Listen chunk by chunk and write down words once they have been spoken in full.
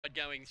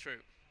going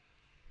through.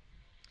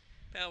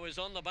 Power's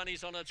on, the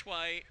bunny's on its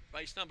way.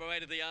 Race number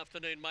 8 of the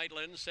afternoon,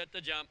 Maitland, set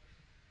to jump.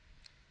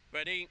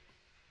 Ready.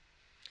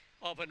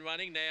 Off and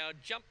running now.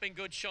 Jumping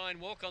good shine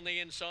walk on the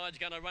inside. Is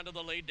going to run to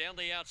the lead. Down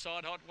the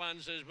outside, Hot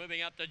Ones is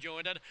moving up to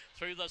join it.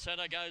 Through the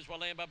centre goes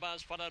Willamba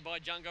Buzz, followed by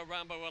Jungle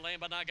Rumba.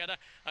 Willamba Nugget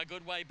a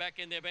good way back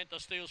in the event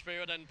to Steel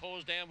Spirit, and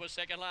pause down with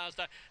second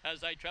last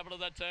as they travel to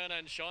the turn,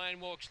 and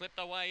Shine Walk slipped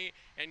away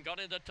and got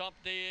into top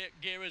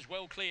gear as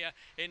well clear.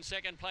 In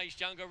second place,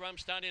 Jungle Rum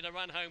starting to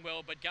run home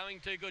well, but going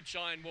too good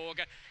Shine Walk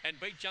and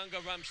beat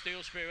Jungle Rum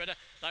Steel Spirit.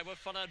 They were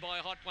followed by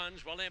Hot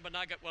Ones, Willamba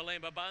Nugget,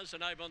 Willamba Buzz,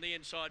 and over on the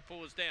inside,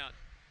 paused out.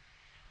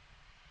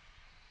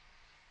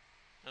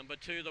 Number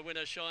 2, the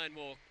winner, Shine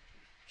Walk,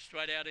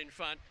 straight out in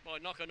front by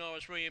Knocker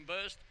Norris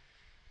reimbursed,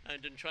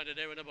 and in traded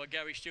error by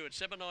Gary Stewart.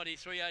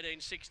 793,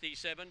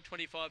 1867,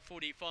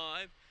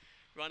 2545.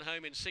 Run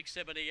home in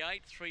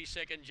 678. 3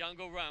 second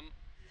Jungle Rum.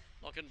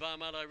 Lock and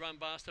Barmalo Rum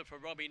Bastard for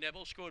Robbie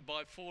Neville, scored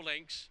by 4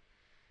 lengths.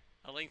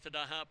 A length and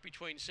a half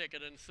between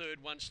second and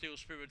third. 1 Steel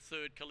Spirit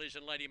third.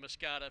 Collision Lady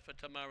Muscata for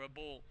Tamara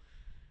Ball.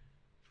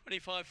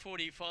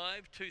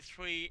 2545, 2,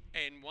 3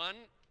 and 1.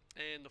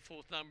 And the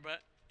fourth number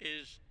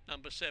is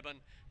number 7,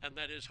 and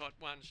that is Hot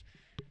Ones.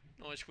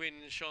 Nice win,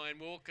 Shine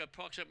Walk,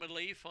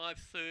 approximately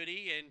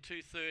 5.30 and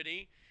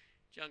 2.30.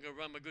 Jungle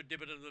Rum, a good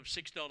dividend of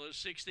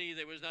 $6.60.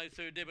 There was no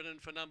third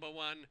dividend for number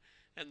 1,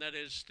 and that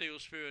is Steel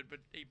Spirit, but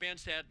he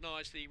bounced out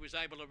nicely. He was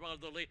able to ride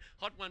the lead.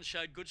 Hot Ones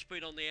showed good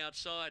speed on the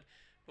outside,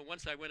 but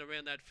once they went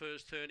around that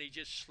first turn, he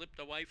just slipped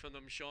away from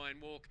them, Shine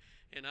Walk,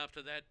 and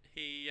after that,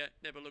 he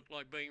never looked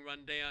like being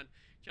run down.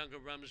 Jungle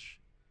Rum's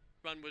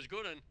run was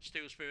good, and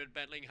Steel Spirit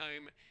battling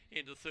home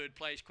into third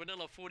place.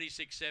 Quinella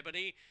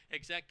 46.70,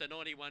 Exacta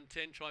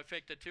 91.10,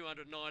 Trifecta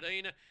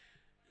 219.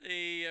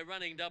 The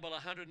running double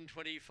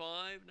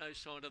 125. No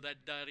sign of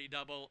that daily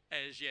double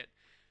as yet.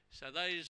 So those